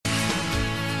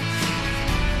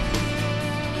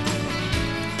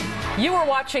You are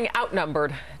watching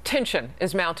Outnumbered. Tension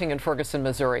is mounting in Ferguson,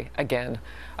 Missouri again.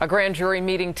 A grand jury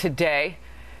meeting today,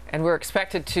 and we're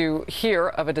expected to hear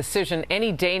of a decision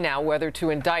any day now whether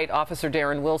to indict Officer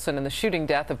Darren Wilson in the shooting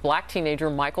death of black teenager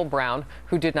Michael Brown,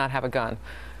 who did not have a gun.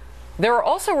 There are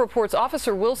also reports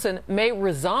Officer Wilson may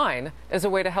resign as a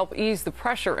way to help ease the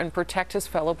pressure and protect his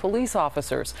fellow police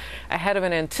officers. Ahead of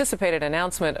an anticipated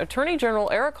announcement, Attorney General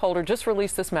Eric Holder just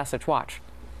released this message. Watch.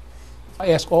 I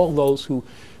ask all those who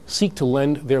seek to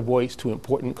lend their voice to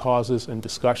important causes and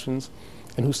discussions,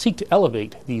 and who seek to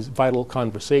elevate these vital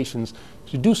conversations,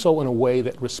 to do so in a way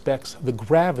that respects the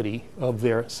gravity of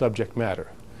their subject matter.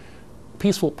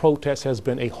 Peaceful protest has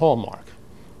been a hallmark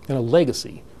and a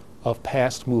legacy of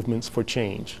past movements for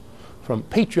change, from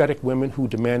patriotic women who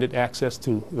demanded access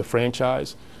to the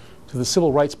franchise, to the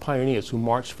civil rights pioneers who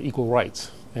marched for equal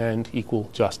rights and equal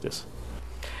justice.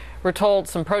 We're told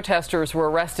some protesters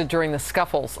were arrested during the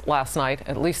scuffles last night.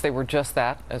 At least they were just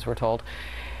that, as we're told.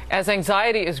 As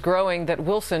anxiety is growing that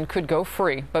Wilson could go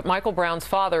free, but Michael Brown's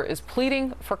father is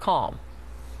pleading for calm.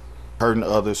 Hurting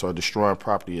others or destroying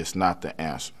property is not the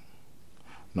answer.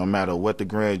 No matter what the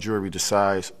grand jury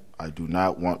decides, I do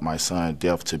not want my son's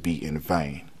death to be in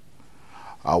vain.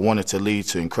 I want it to lead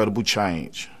to incredible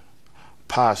change,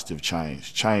 positive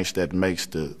change, change that makes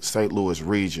the St. Louis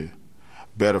region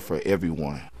better for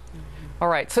everyone. All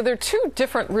right, so there are two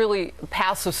different really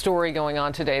paths of story going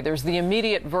on today. There's the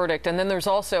immediate verdict, and then there's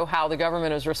also how the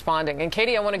government is responding. And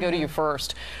Katie, I want to go to you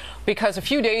first, because a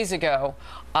few days ago,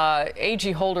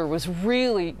 A.G. Holder was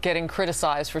really getting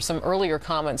criticized for some earlier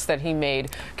comments that he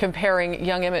made, comparing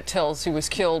young Emmett Tills, who was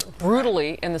killed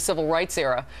brutally in the civil rights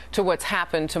era, to what's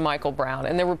happened to Michael Brown.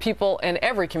 And there were people in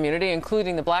every community,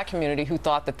 including the black community, who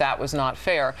thought that that was not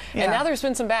fair. Yeah. And now there's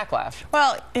been some backlash.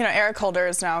 Well, you know, Eric Holder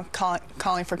is now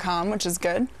calling for calm, which is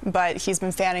good, but he's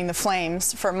been fanning the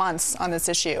flames for months on this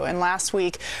issue. And last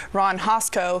week, Ron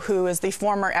Hosko, who is the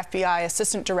former FBI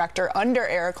assistant director under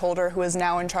Eric Holder, who is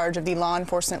now in charge of the Law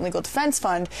Enforcement Legal Defense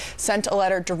Fund, sent a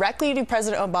letter directly to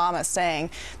President Obama saying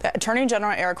that Attorney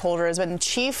General Eric Holder has been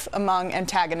chief among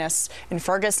antagonists in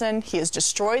Ferguson. He has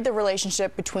destroyed the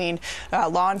relationship between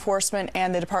law enforcement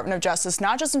and the Department of Justice,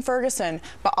 not just in Ferguson,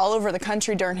 but all over the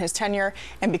country during his tenure.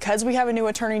 And because we have a new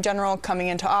Attorney General coming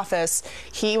into office,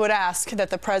 he would ask that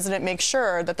the president make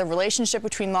sure that the relationship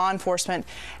between law enforcement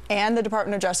and the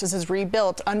Department of Justice is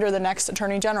rebuilt under the next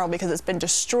Attorney General, because it's been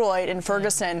destroyed in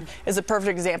Ferguson. Is a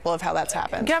perfect example of how that's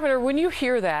happened. Governor, when you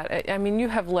hear that, I mean, you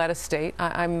have led a state.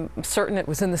 I'm certain it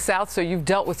was in the South, so you've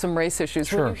dealt with some race issues.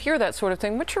 Sure. When you hear that sort of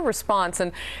thing, what's your response?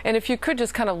 And if you could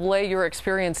just kind of lay your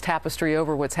experience tapestry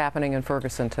over what's happening in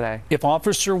Ferguson today. If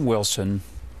Officer Wilson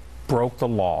broke the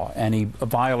law and he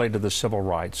violated the civil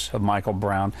rights of Michael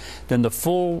Brown, then the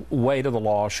full weight of the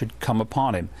law should come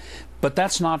upon him. But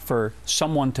that's not for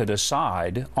someone to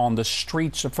decide on the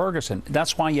streets of Ferguson.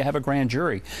 That's why you have a grand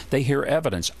jury. They hear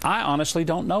evidence. I honestly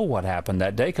don't know what happened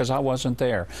that day because I wasn't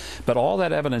there. But all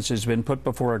that evidence has been put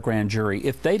before a grand jury.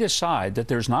 If they decide that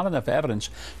there's not enough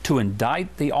evidence to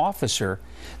indict the officer,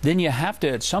 then you have to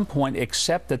at some point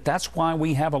accept that that's why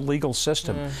we have a legal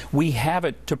system. We have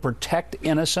it to protect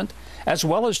innocent as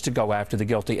well as to go after the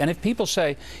guilty. And if people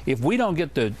say, if we don't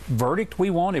get the verdict we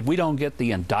want, if we don't get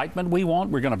the indictment we want,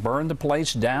 we're going to burn the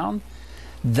place down,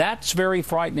 that's very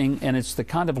frightening, and it's the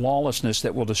kind of lawlessness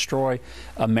that will destroy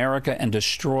America and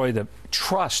destroy the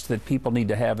trust that people need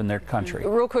to have in their country.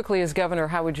 Real quickly, as governor,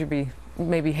 how would you be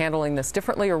maybe handling this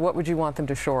differently, or what would you want them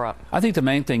to shore up? I think the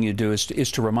main thing you do is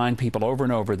to remind people over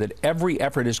and over that every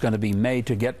effort is going to be made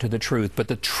to get to the truth, but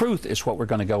the truth is what we're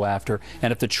going to go after.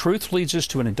 And if the truth leads us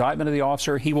to an indictment of the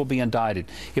officer, he will be indicted.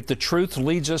 If the truth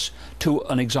leads us to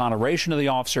an exoneration of the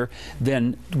officer,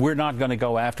 then we're not going to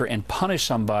go after and punish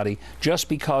somebody just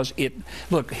because it...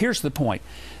 Look, here's the point.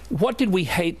 What did we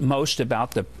hate most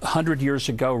about the 100 years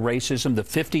ago racism, the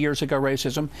 50 years ago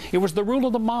racism? It was the rule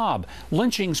of the mob.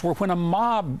 Lynchings were when a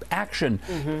mob action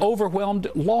overwhelmed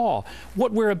law.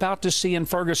 What we're about to see in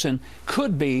Ferguson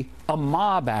could be a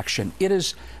mob action. It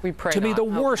is, to me, the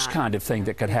worst kind of thing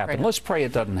that could happen. Let's pray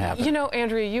it doesn't happen. You know,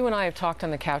 Andrea, you and I have talked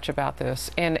on the couch about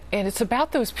this, and it's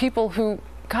about those people who,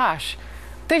 gosh,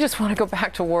 they just want to go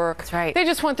back to work. That's right. They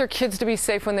just want their kids to be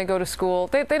safe when they go to school.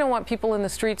 They don't want people in the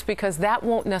streets, because that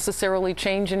won't necessarily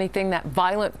change anything. That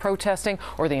violent protesting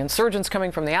or the insurgents coming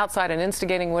from the outside and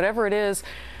instigating whatever it is,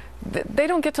 they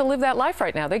don't get to live that life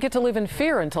right now. They get to live in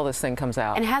fear until this thing comes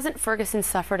out. And hasn't Ferguson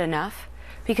suffered enough?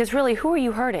 Because really, who are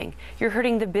you hurting? You're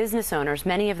hurting the business owners,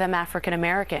 many of them African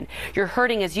American. You're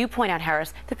hurting, as you point out,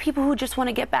 Harris, the people who just want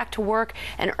to get back to work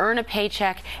and earn a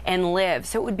paycheck and live.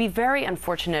 So it would be very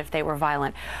unfortunate if they were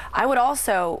violent. I would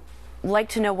also like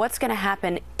to know what's going to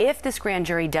happen if this grand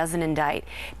jury doesn't indict.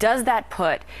 Does that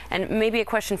put, and maybe a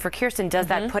question for Kirsten, does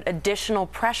that put additional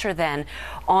pressure then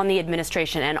on the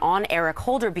administration and on Eric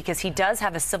Holder, because he does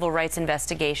have a civil rights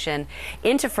investigation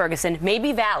into Ferguson,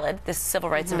 maybe valid, this civil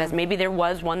rights investigation, maybe there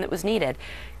was one that was needed,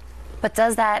 but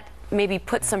does that maybe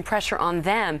put some pressure on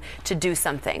them to do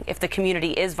something if the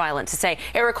community is violent, to say,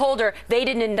 Eric Holder, they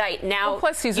didn't indict, now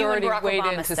plus he's already weighed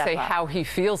in to say how he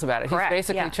feels about it. Correct. He's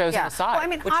basically chosen a side. Well, I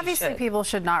mean, obviously people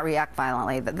should not react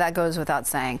violently. That goes without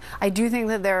saying. I do think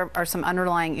that there are some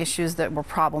underlying issues that were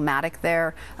problematic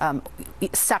there,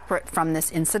 separate from this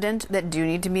incident, that do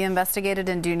need to be investigated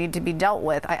and do need to be dealt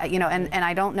with. And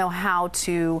I don't know how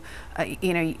to,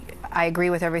 I agree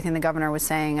with everything the governor was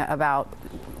saying about,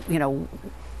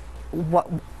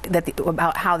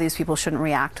 about how these people shouldn't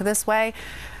react this way.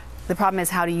 The problem is,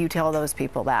 how do you tell those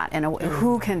people that, and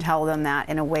who can tell them that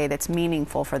in a way that's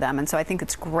meaningful for them? And so I think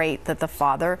it's great that the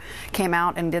father came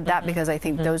out and did that, because I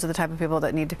think those are the type of people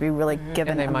that need to be really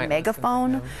given a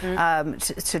megaphone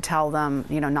to tell them,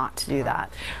 not to do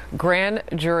that. Grand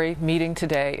jury meeting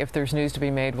today. If there's news to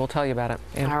be made, we'll tell you about it.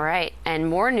 All right, and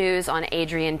more news on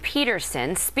Adrian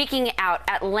Peterson, speaking out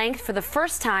at length for the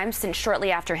first time since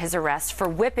shortly after his arrest for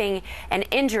whipping and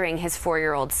injuring his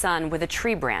 4-year-old son with a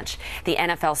tree branch. The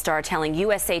NFL star telling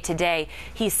USA Today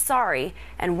he's sorry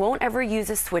and won't ever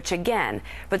use a switch again.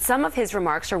 But some of his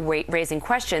remarks are raising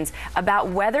questions about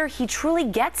whether he truly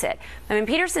gets it. I mean,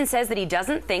 Peterson says that he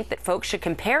doesn't think that folks should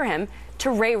compare him to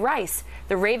Ray Rice,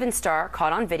 the Ravens star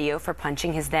caught on video for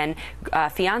punching his then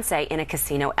fiancée in a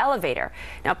casino elevator.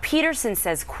 Now, Peterson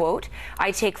says, quote, "I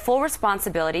take full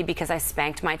responsibility because I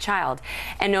spanked my child.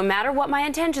 And no matter what my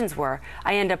intentions were,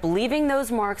 I end up leaving those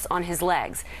marks on his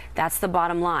legs. That's the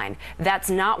bottom line.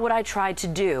 That's not what I tried to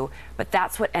do, but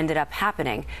that's what ended up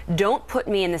happening. Don't put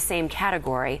me in the same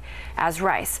category as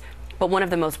Rice." But one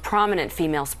of the most prominent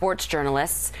female sports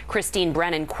journalists, Christine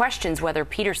Brennan, questions whether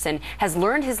Peterson has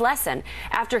learned his lesson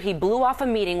after he blew off a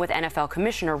meeting with NFL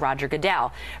Commissioner Roger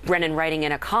Goodell. Brennan writing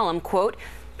in a column, quote,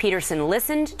 "Peterson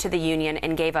listened to the union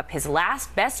and gave up his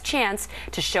last best chance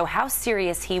to show how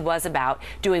serious he was about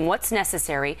doing what's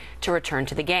necessary to return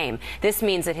to the game. This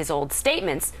means that his old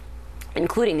statements,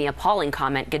 including the appalling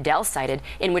comment Goodell cited,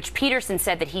 in which Peterson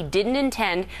said that he didn't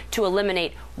intend to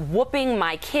eliminate whooping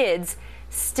my kids,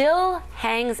 still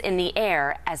hangs in the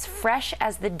air as fresh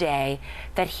as the day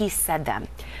that he said them."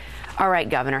 All right,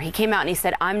 Governor, he came out and he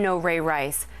said, "I'm no Ray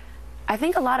Rice." I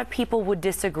think a lot of people would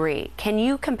disagree. Can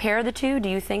you compare the two? Do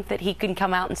you think that he can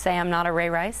come out and say, "I'm not a Ray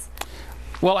Rice"?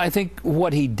 Well, I think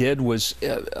what he did was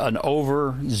an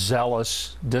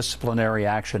overzealous disciplinary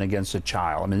action against a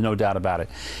child. I mean, no doubt about it.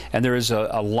 And there is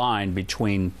a line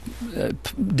between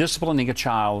disciplining a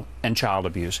child and child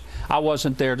abuse. I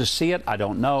wasn't there to see it. I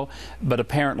don't know. But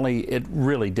apparently it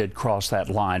really did cross that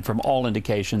line from all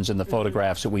indications in the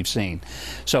photographs that we've seen.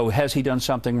 So has he done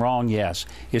something wrong? Yes.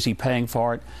 Is he paying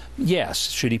for it? Yes.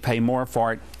 Should he pay more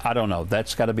for it? I don't know.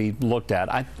 That's got to be looked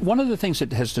at. One of the things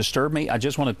that has disturbed me, I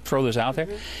just want to throw this out there,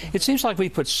 it seems like we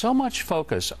put so much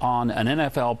focus on an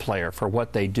NFL player for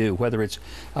what they do, whether it's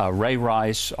Ray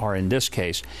Rice or in this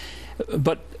case,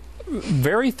 but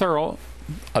very thorough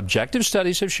objective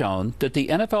studies have shown that the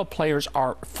NFL players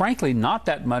are frankly not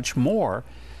that much more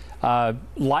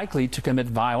likely to commit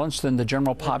violence than the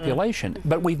general population.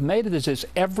 But we've made it as if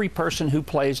every person who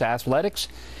plays athletics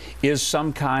is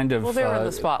some kind of they're in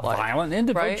the spotlight, violent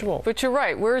individual. Right? But you're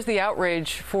right. Where's the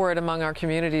outrage for it among our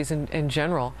communities in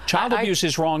general? Child abuse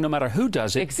is wrong no matter who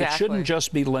does it. Exactly. It shouldn't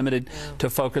just be limited to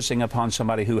focusing upon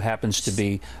somebody who happens to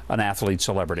be an athlete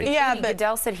celebrity. Yeah, but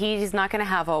Goodell said he's not going to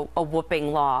have a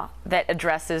whooping law that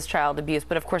addresses child abuse.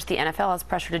 But of course, the NFL has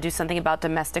pressure to do something about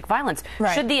domestic violence.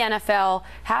 Right. Should the NFL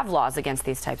have laws against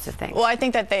these types of things? Well, I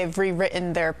think that they've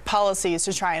rewritten their policies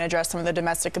to try and address some of the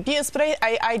domestic abuse. But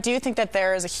I do think that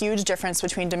there is a huge difference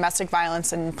between domestic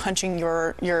violence and punching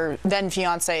your then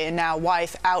fiance and now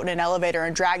wife out in an elevator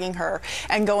and dragging her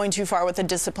and going too far with a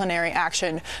disciplinary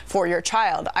action for your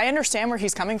child. I understand where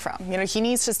he's coming from. He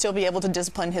needs to still be able to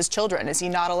discipline his children. Is he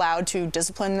not allowed to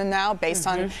discipline them now based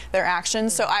on their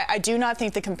actions? So I do not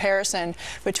think the comparison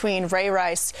between Ray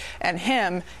Rice and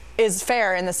him is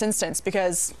fair in this instance,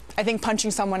 because I think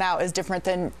punching someone out is different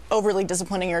than overly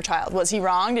disciplining your child. Was he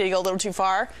wrong? Did he go a little too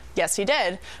far? Yes, he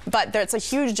did. But there's a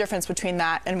huge difference between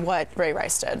that and what Ray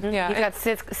Rice did. Yeah, he's got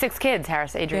six kids,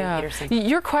 Adrian Peterson.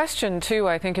 Your question, too,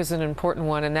 I think is an important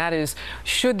one, and that is,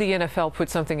 should the NFL put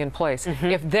something in place?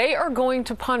 If they are going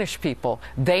to punish people,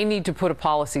 they need to put a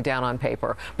policy down on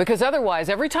paper, because otherwise,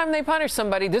 every time they punish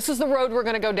somebody, this is the road we're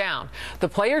going to go down. The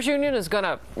players union is going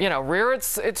to, rear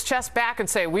its chest back and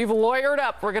say, we've lawyered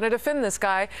up, we're going to defend this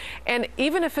guy, And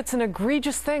even if it's an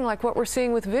egregious thing like what we're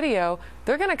seeing with video,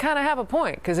 they're going to kind of have a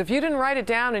point, because if you didn't write it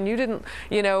down and you didn't,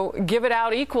 give it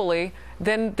out equally,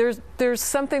 then there's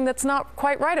something that's not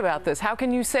quite right about this. How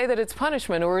can you say that it's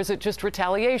punishment, or is it just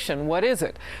retaliation? What is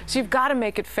it? So you've got to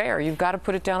make it fair. You've got to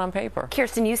put it down on paper.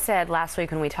 Kirsten, you said last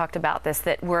week when we talked about this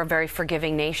that we're a very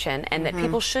forgiving nation and that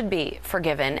people should be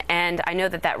forgiven. And I know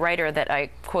that writer that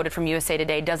I quoted from USA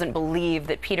Today doesn't believe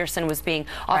that Peterson was being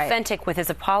authentic with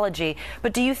his apology.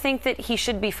 But do you think that he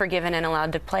should be forgiven and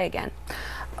allowed to play again?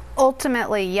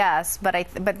 Ultimately, yes, but I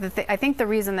think the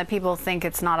reason that people think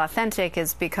it's not authentic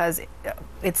is because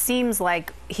it seems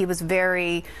like he was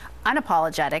very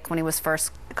unapologetic when he was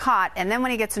first caught, and then when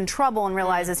he gets in trouble and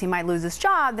realizes he might lose his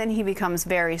job, then he becomes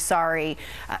very sorry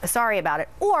about it.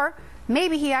 Or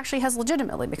maybe he actually has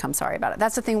legitimately become sorry about it.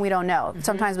 That's the thing we don't know.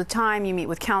 Sometimes with time, you meet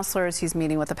with counselors, he's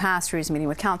meeting with the pastor, he's meeting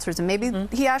with counselors, and maybe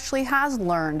he actually has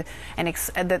learned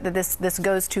that this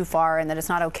goes too far and that it's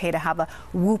not okay to have a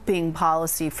whooping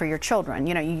policy for your children.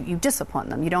 You discipline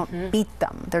them, you don't beat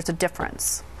them. There's a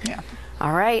difference. Yeah.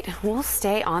 All right, we'll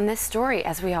stay on this story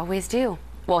as we always do.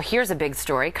 Well, here's a big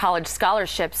story. College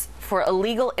scholarships for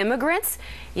illegal immigrants.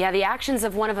 Yeah, the actions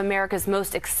of one of America's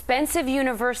most expensive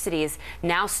universities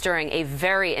now stirring a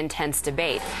very intense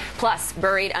debate. Plus,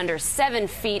 buried under 7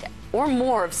 feet or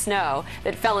more of snow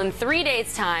that fell in 3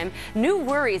 days' time, new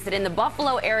worries that in the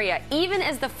Buffalo area, even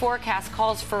as the forecast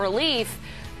calls for relief,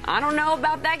 I don't know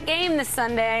about that game this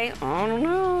Sunday. I don't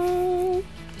know.